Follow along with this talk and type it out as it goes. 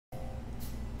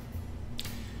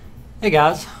Hey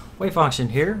guys, Wavefunction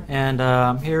here, and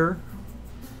I'm here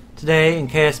today in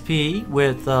KSP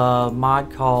with a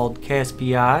mod called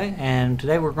KSPI, and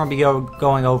today we're going to be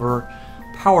going over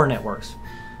power networks.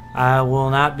 I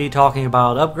will not be talking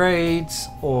about upgrades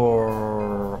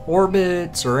or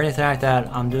orbits or anything like that.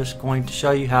 I'm just going to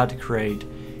show you how to create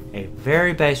a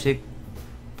very basic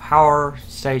power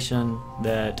station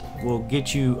that will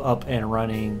get you up and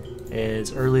running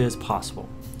as early as possible.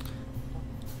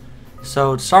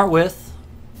 So to start with,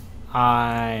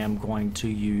 I am going to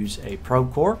use a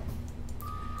probe core.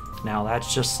 Now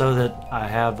that's just so that I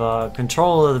have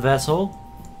control of the vessel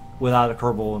without a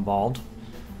Kerbal involved.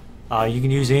 You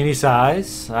can use any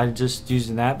size. I'm just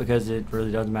using that because it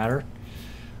really doesn't matter.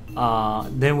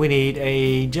 Then we need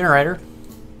a generator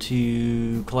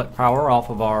to collect power off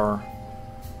of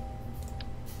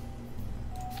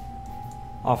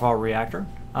our reactor.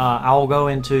 I will go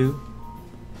into,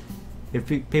 if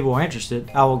people are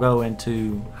interested, I will go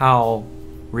into how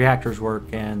reactors work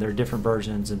and their different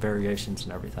versions and variations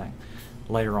and everything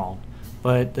later on.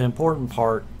 But the important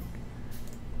part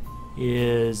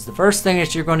is the first thing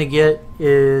that you're going to get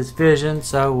is fission,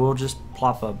 so we'll just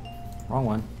plop a wrong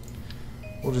one.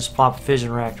 We'll just plop a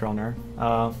fission reactor on there.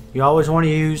 You always want to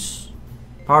use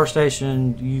power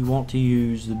station. You want to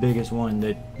use the biggest one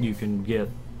that you can get,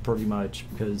 pretty much,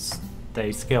 because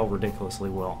they scale ridiculously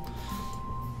well.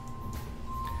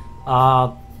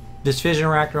 This fission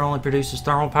reactor only produces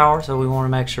thermal power, so we want to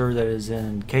make sure that it is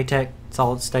in K-Tech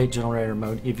solid state generator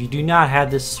mode. If you do not have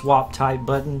this swap type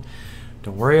button,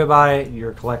 don't worry about it.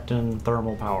 You're collecting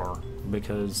thermal power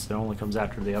because it only comes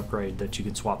after the upgrade that you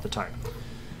can swap the type.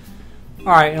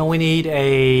 Alright, and we need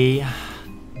a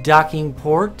docking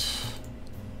port.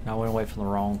 Now I went away from the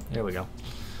wrong. There we go.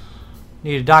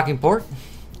 Need a docking port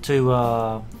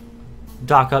to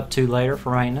dock up to later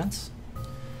for maintenance.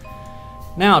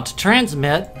 Now to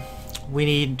transmit, we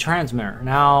need transmitter.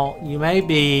 Now you may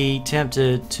be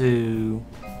tempted to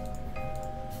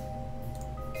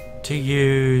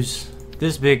use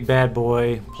this big bad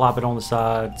boy, plop it on the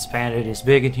side, expand it. It's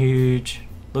big and huge,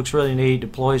 looks really neat,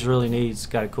 deploys really neat, it's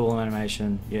got a cool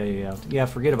animation. Yeah,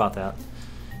 forget about that.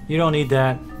 You don't need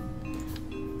that.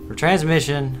 For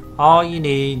transmission, all you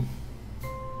need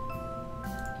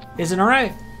is an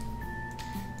array.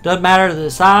 Doesn't matter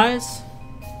the size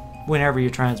whenever you're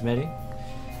transmitting.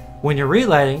 When you're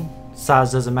relaying,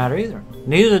 size doesn't matter either.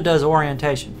 Neither does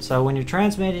orientation. So when you're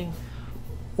transmitting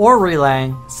or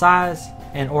relaying, size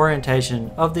and orientation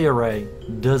of the array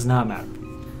does not matter.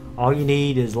 All you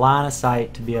need is line of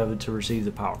sight to be able to receive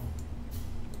the power.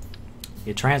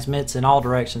 It transmits in all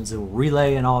directions, it will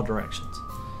relay in all directions.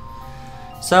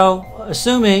 So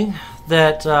assuming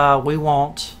that we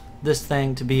want this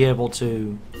thing to be able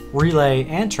to relay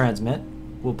and transmit,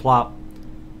 we'll plop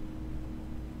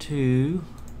two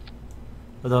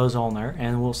of those on there,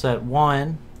 and we'll set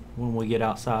one. When we get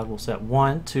outside, we'll set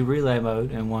one to relay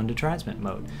mode and one to transmit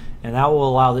mode, and that will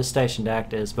allow this station to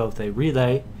act as both a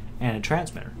relay and a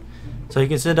transmitter. So you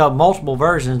can send up multiple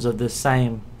versions of this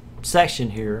same section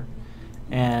here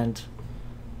and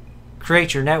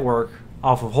create your network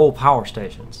off of whole power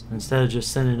stations instead of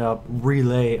just sending up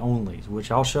relay only, which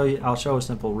I'll show you. I'll show a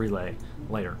simple relay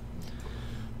later.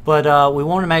 But we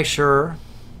want to make sure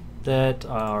that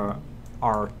our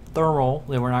thermal,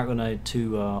 that we're not going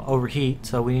to overheat,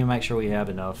 so we need to make sure we have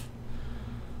enough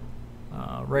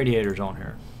radiators on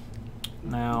here.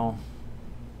 Now,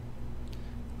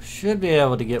 should be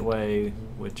able to get away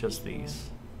with just these.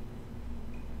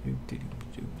 I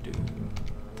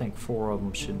think 4 of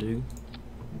them should do.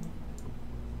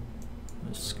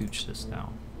 Let's scooch this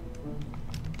down.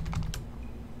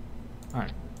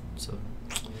 Alright, so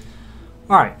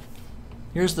alright,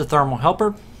 here's the thermal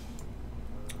helper.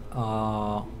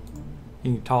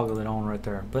 You can toggle it on right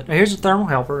there. But here's a thermal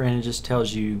helper, and it just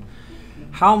tells you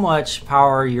how much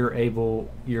power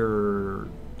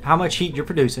how much heat you're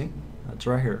producing. That's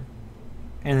right here.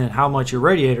 And then how much your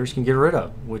radiators can get rid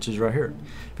of, which is right here.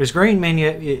 If it's green,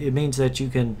 it means that you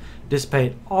can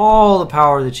dissipate all the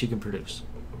power that you can produce.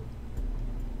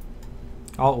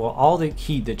 All the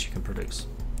heat that you can produce.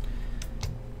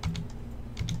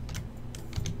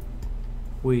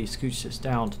 We scooch this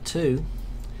down to 2.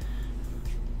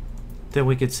 Then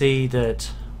we could see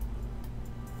that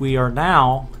we are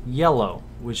now yellow,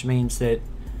 which means that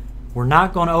we're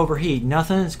not going to overheat.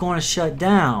 Nothing is going to shut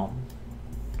down,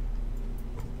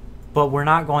 but we're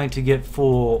not going to get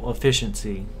full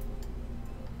efficiency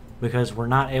because we're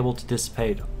not able to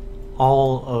dissipate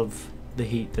all of the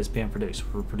heat that's being produced.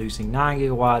 We're producing 9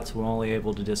 gigawatts, we're only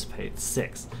able to dissipate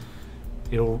 6.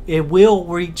 It will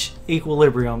reach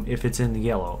equilibrium if it's in the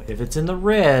yellow. If it's in the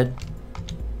red,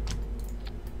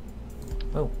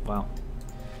 Oh, wow.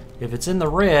 If it's in the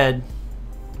red,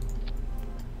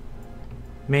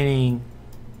 meaning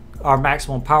our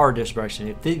maximum power distribution,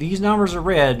 if these numbers are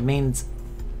red, means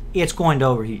it's going to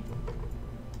overheat.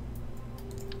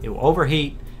 It will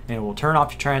overheat and it will turn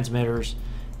off your transmitters,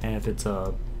 and if it's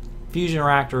a fusion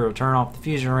reactor, it will turn off the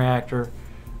fusion reactor.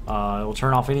 It will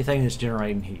turn off anything that's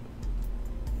generating heat.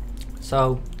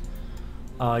 So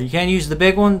you can use the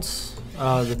big ones,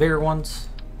 the bigger ones,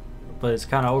 but it's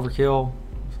kind of overkill.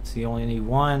 So you only need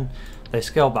one. They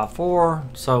scale by 4,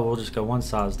 so we'll just go one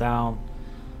size down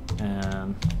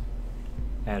and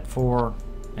add 4,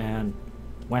 and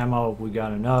whammo, we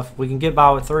got enough. We can get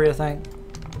by with 3, I think.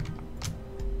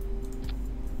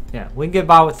 Yeah, we can get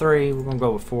by with 3. We're gonna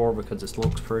go with 4 because this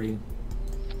looks pretty.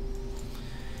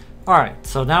 All right,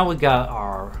 so now we got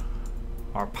our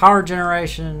power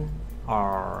generation,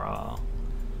 our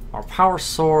power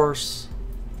source.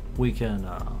 We can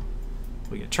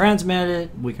transmit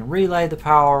it. We can relay the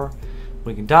power.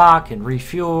 We can dock and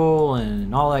refuel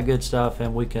and all that good stuff,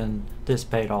 and we can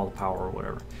dissipate all the power or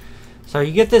whatever. So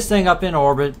you get this thing up in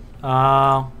orbit.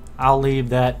 I'll leave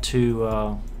that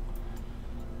to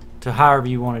however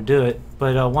you want to do it.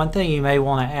 But one thing you may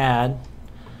want to add,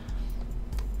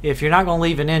 if you're not going to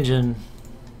leave an engine,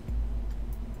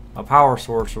 a power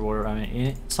source or whatever, I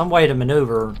mean, some way to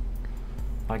maneuver,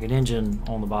 like an engine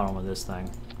on the bottom of this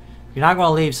thing. If you're not going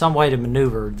to leave some way to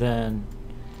maneuver, then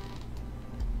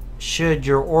should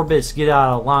your orbits get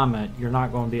out of alignment, you're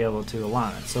not going to be able to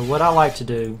align it. So what I like to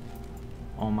do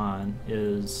on mine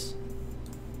is,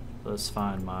 let's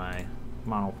find my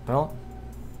monopropellant.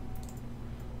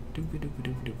 Is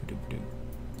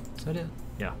that it?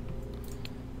 Yeah.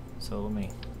 So let me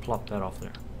plop that off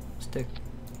there. Stick.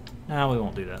 No, we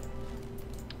won't do that.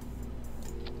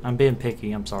 I'm being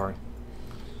picky, I'm sorry.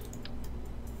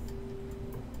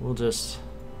 We'll just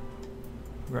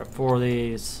grab 4 of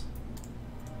these.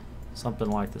 Something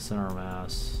like the center of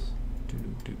mass.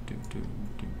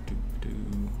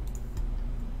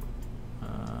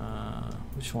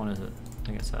 Which one is it? I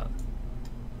think it's that.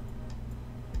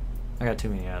 I got too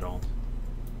many add-ons.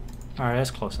 Alright,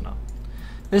 that's close enough.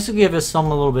 This will give us a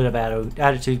little bit of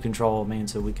attitude control. It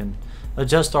means that we can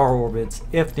adjust our orbits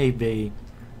if need be,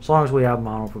 as long as we have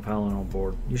monopropellant on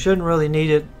board. You shouldn't really need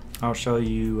it. I'll show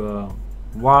you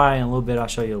why in a little bit. I'll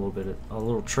show you a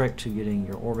little trick to getting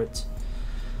your orbits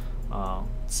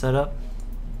set up.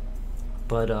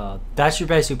 But that's your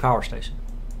basic power station.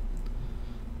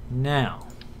 Now,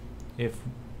 if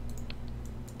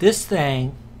this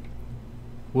thing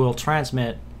will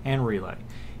transmit and relay.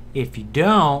 If you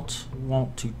don't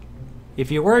want to,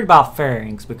 if you're worried about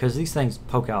fairings, because these things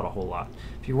poke out a whole lot,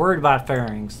 if you're worried about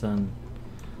fairings, then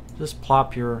just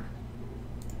plop your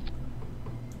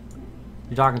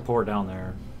docking port down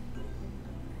there.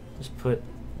 Just put,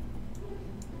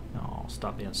 oh,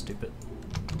 stop being stupid.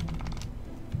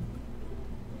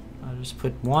 I just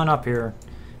put one up here,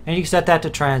 and you can set that to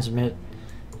transmit,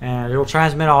 and it'll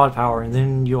transmit all the power, and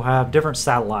then you'll have different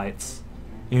satellites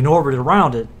in orbit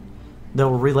around it that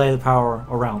will relay the power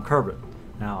around Kerbit.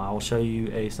 Now I will show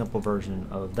you a simple version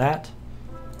of that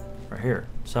right here.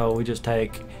 So we just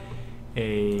take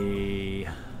a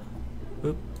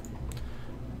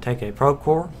probe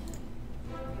core.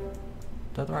 Is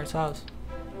that the right size?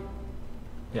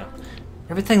 Yeah.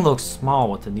 Everything looks small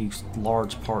with the new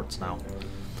large parts now.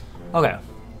 Okay,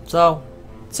 so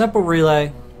simple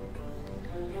relay.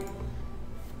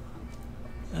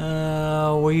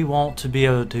 We want to be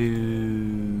able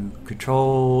to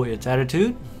control its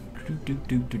attitude.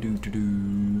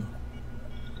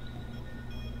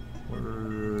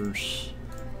 Where's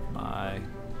my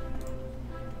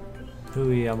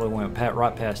buoy? I went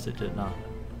right past it, didn't I?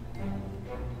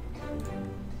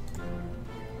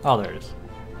 Oh, there it is.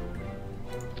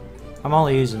 I'm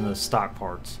only using the stock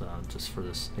parts just for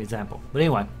this example. But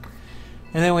anyway,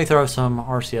 and then we throw some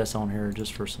RCS on here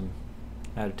just for some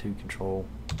attitude control.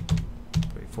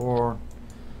 3, 4,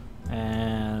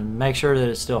 and make sure that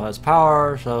it still has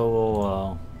power.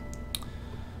 So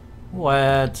we'll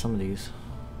add some of these.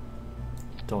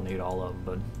 Don't need all of them,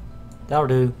 but that'll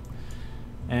do.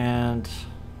 And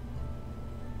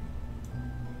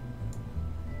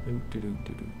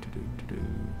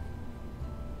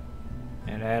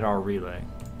add our relay.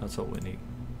 That's what we need.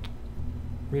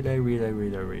 Relay, relay,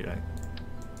 relay, relay.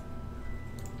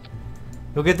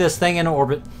 You'll get this thing in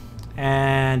orbit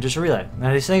and just relay.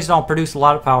 Now these things don't produce a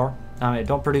lot of power. I mean,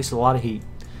 don't produce a lot of heat,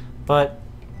 but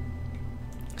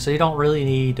so you don't really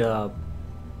need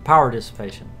power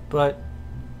dissipation. But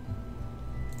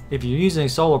if you're using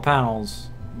solar panels,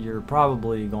 you're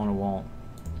probably going to want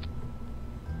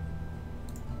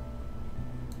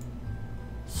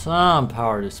some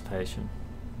power dissipation.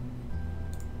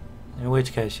 In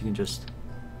which case you can just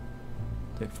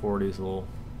take 4 of these little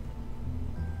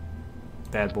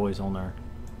bad boys on there,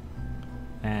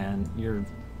 and you're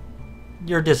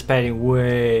dissipating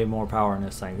way more power in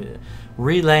this thing.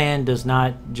 Relaying does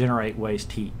not generate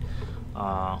waste heat.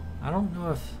 I don't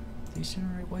know if these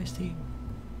generate waste heat.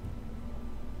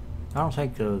 I don't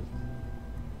think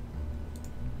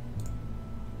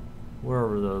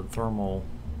wherever the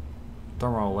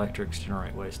thermoelectrics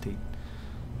generate waste heat.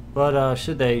 But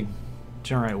should they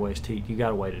generate waste heat, you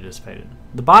got a way to dissipate it.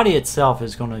 The body itself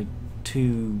is going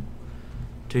to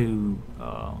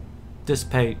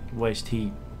dissipate waste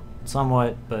heat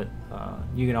somewhat, but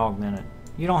you can augment it.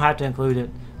 You don't have to include it,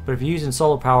 but if you're using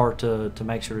solar power to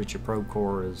make sure that your probe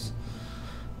core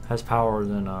has power,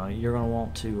 then you're going to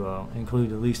want to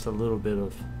include at least a little bit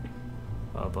of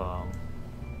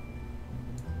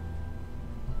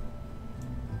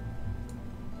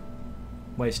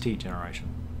waste heat generation.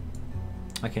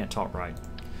 I can't talk right.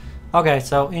 Okay,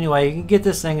 so anyway, you can get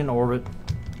this thing in orbit.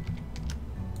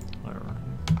 Whatever.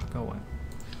 Go away.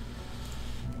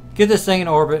 Get this thing in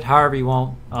orbit however you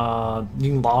want. You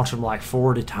can launch them like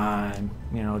 4 at a time.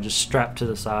 You know, just strapped to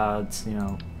the sides. You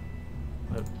know,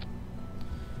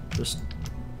 just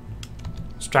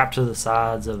strapped to the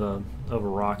sides of a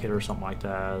rocket or something like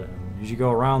that. And as you go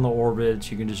around the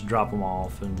orbits, you can just drop them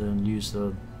off and then use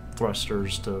the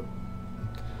thrusters to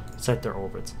set their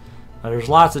orbits. There's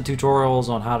lots of tutorials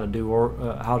on how to do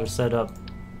how to set up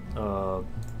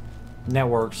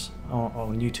networks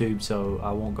on YouTube, so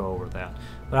I won't go over that.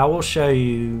 But I will show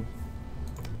you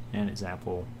an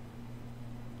example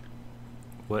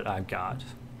what I've got.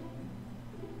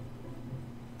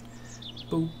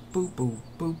 Boop boop boop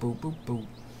boop boop boop boop.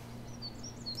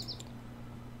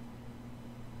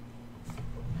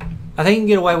 I think you can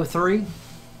get away with 3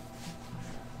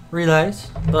 relays,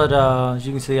 but as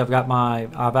you can see, I've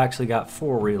actually got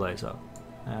 4 relays up.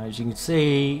 As you can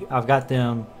see, I've got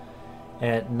them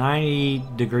at 90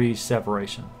 degrees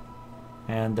separation,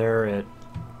 and they're at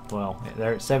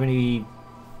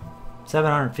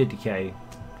 750k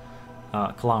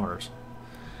kilometers.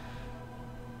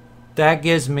 That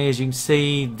gives me, as you can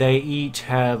see, they each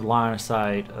have line of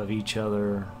sight of each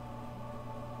other,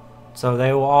 so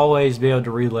they will always be able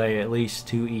to relay at least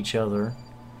to each other.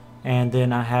 And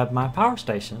then I have my power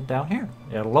station down here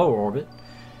at a lower orbit,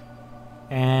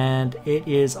 and it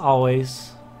is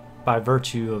always, by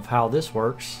virtue of how this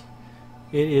works,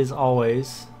 it is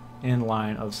always in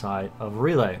line of sight of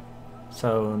relay.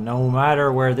 So no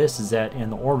matter where this is at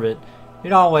in the orbit,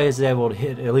 it always is able to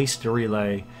hit at least the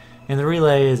relay, and the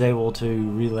relay is able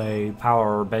to relay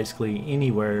power basically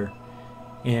anywhere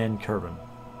in Kerbin.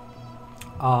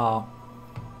 I'll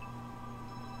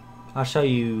show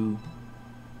you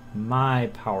my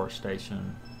power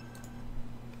station.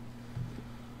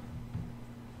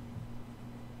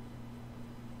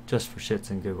 Just for shits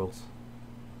and giggles.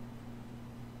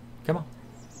 Come on.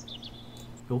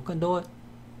 You can do it.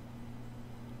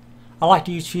 I like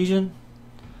to use fusion.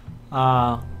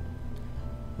 The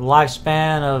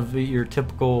lifespan of your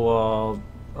typical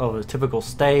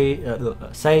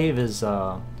save is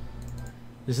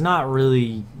not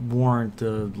really warrant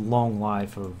the long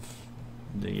life of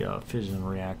the fission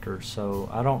reactors, so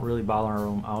I don't really bother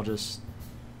them. I'll just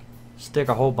stick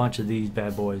a whole bunch of these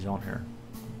bad boys on here,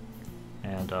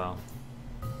 and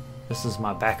this is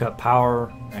my backup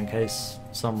power in case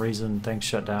some reason things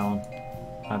shut down.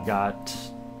 I've got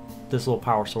this little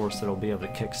power source that'll be able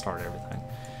to kickstart everything.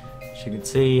 As you can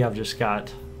see, I've just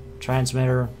got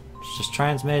transmitter, it's just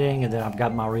transmitting, and then I've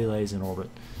got my relays in orbit.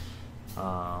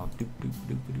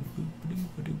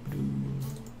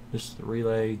 This is the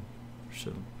relay.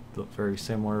 Should look very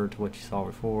similar to what you saw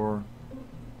before.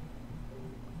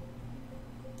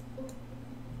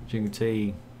 As you can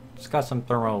see, it's got some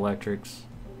thermoelectrics.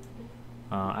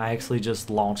 I actually just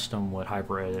launched them with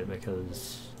HyperEdit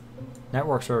because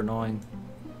networks are annoying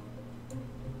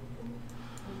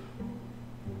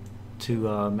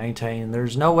to maintain.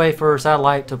 There's no way for a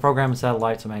satellite to program a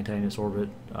satellite to maintain its orbit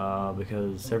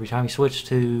because every time you switch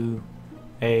to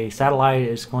a satellite,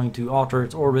 it's going to alter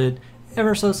its orbit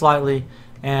ever so slightly,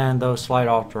 and those slight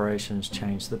alterations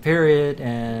change the period,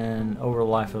 and over the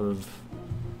life of,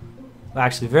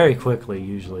 actually very quickly,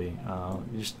 usually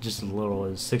just as little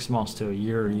as 6 months to a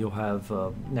year, you'll have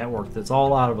a network that's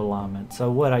all out of alignment. So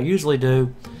what I usually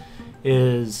do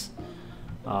is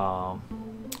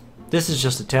this is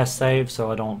just a test save, so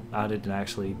I didn't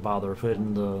actually bother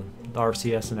putting the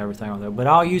RCS and everything on there, but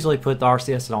I'll usually put the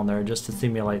RCS on there just to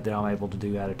simulate that I'm able to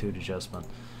do attitude adjustment.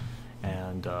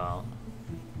 And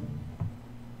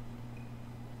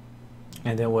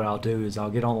And then what I'll do is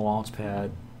I'll get on the launch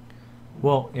pad.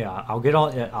 Well, yeah,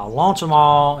 I'll launch them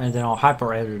all, and then I'll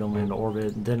hyper edit them into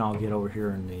orbit, and then I'll get over here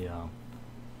in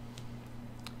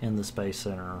the Space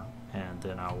Center, and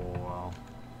then I will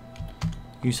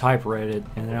use hyper edit,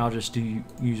 and then I'll just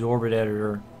use orbit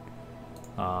editor,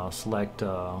 select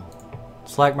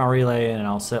my relay, and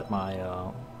I'll set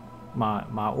my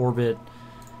my orbit,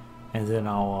 and then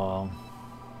I'll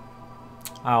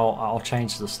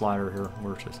change the slider here.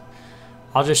 Where it is.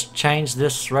 I'll just change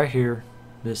this right here,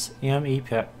 this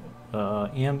MEP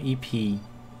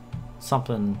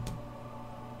something,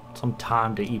 some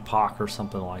time to epoch or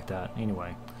something like that.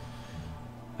 Anyway,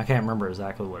 I can't remember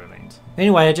exactly what it means.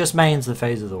 Anyway, it just means the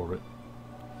phase of the orbit.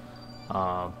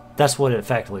 That's what it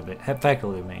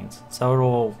effectively means. So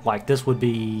it'll, like, this would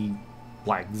be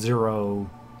like 0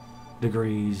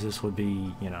 degrees. This would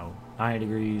be, you know, 90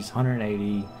 degrees,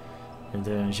 180, and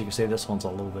then as you can see, this one's a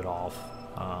little bit off.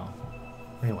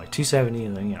 Anyway, 270,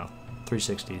 and then, you know,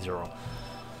 360, 0.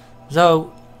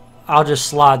 So I'll just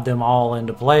slide them all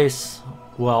into place.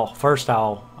 Well, first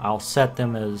I'll set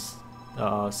them as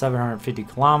 750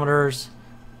 kilometers,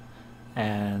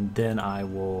 and then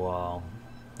I'll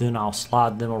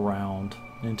slide them around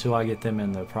until I get them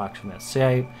in the approximate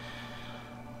shape,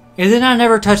 and then I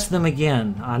never touch them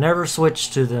again. I never switch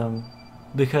to them,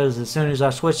 because as soon as I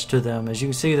switch to them, as you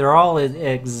can see, they're all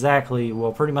exactly,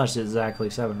 well, pretty much exactly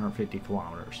 750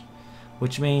 kilometers,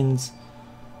 which means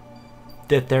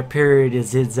that their period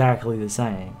is exactly the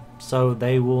same. So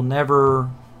they will never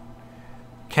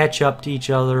catch up to each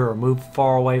other or move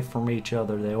far away from each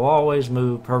other. They will always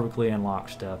move perfectly in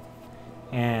lockstep.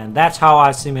 And that's how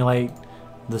I simulate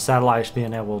the satellites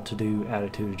being able to do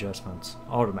attitude adjustments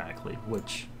automatically,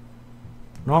 which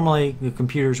normally the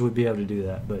computers would be able to do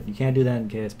that, but you can't do that in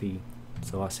KSP,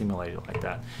 so I simulate it like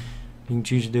that. You can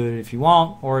choose to do it if you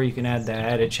want, or you can add the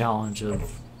added challenge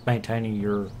of maintaining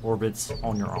your orbits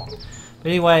on your own. But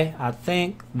anyway, I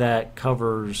think that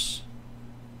covers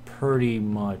pretty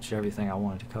much everything I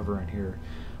wanted to cover in here.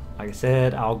 Like I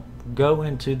said, I'll go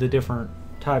into the different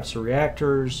types of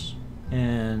reactors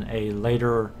in a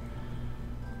later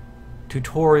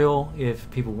tutorial if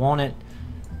people want it,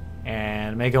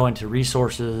 and may go into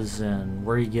resources and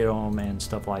where you get them and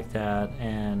stuff like that,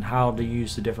 and how to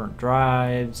use the different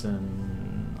drives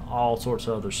and all sorts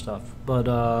of other stuff. But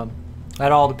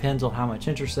that all depends on how much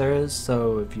interest there is.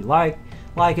 So if you like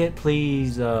it,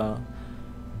 please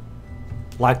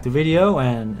like the video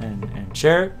and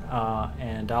share it,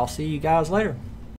 and I'll see you guys later.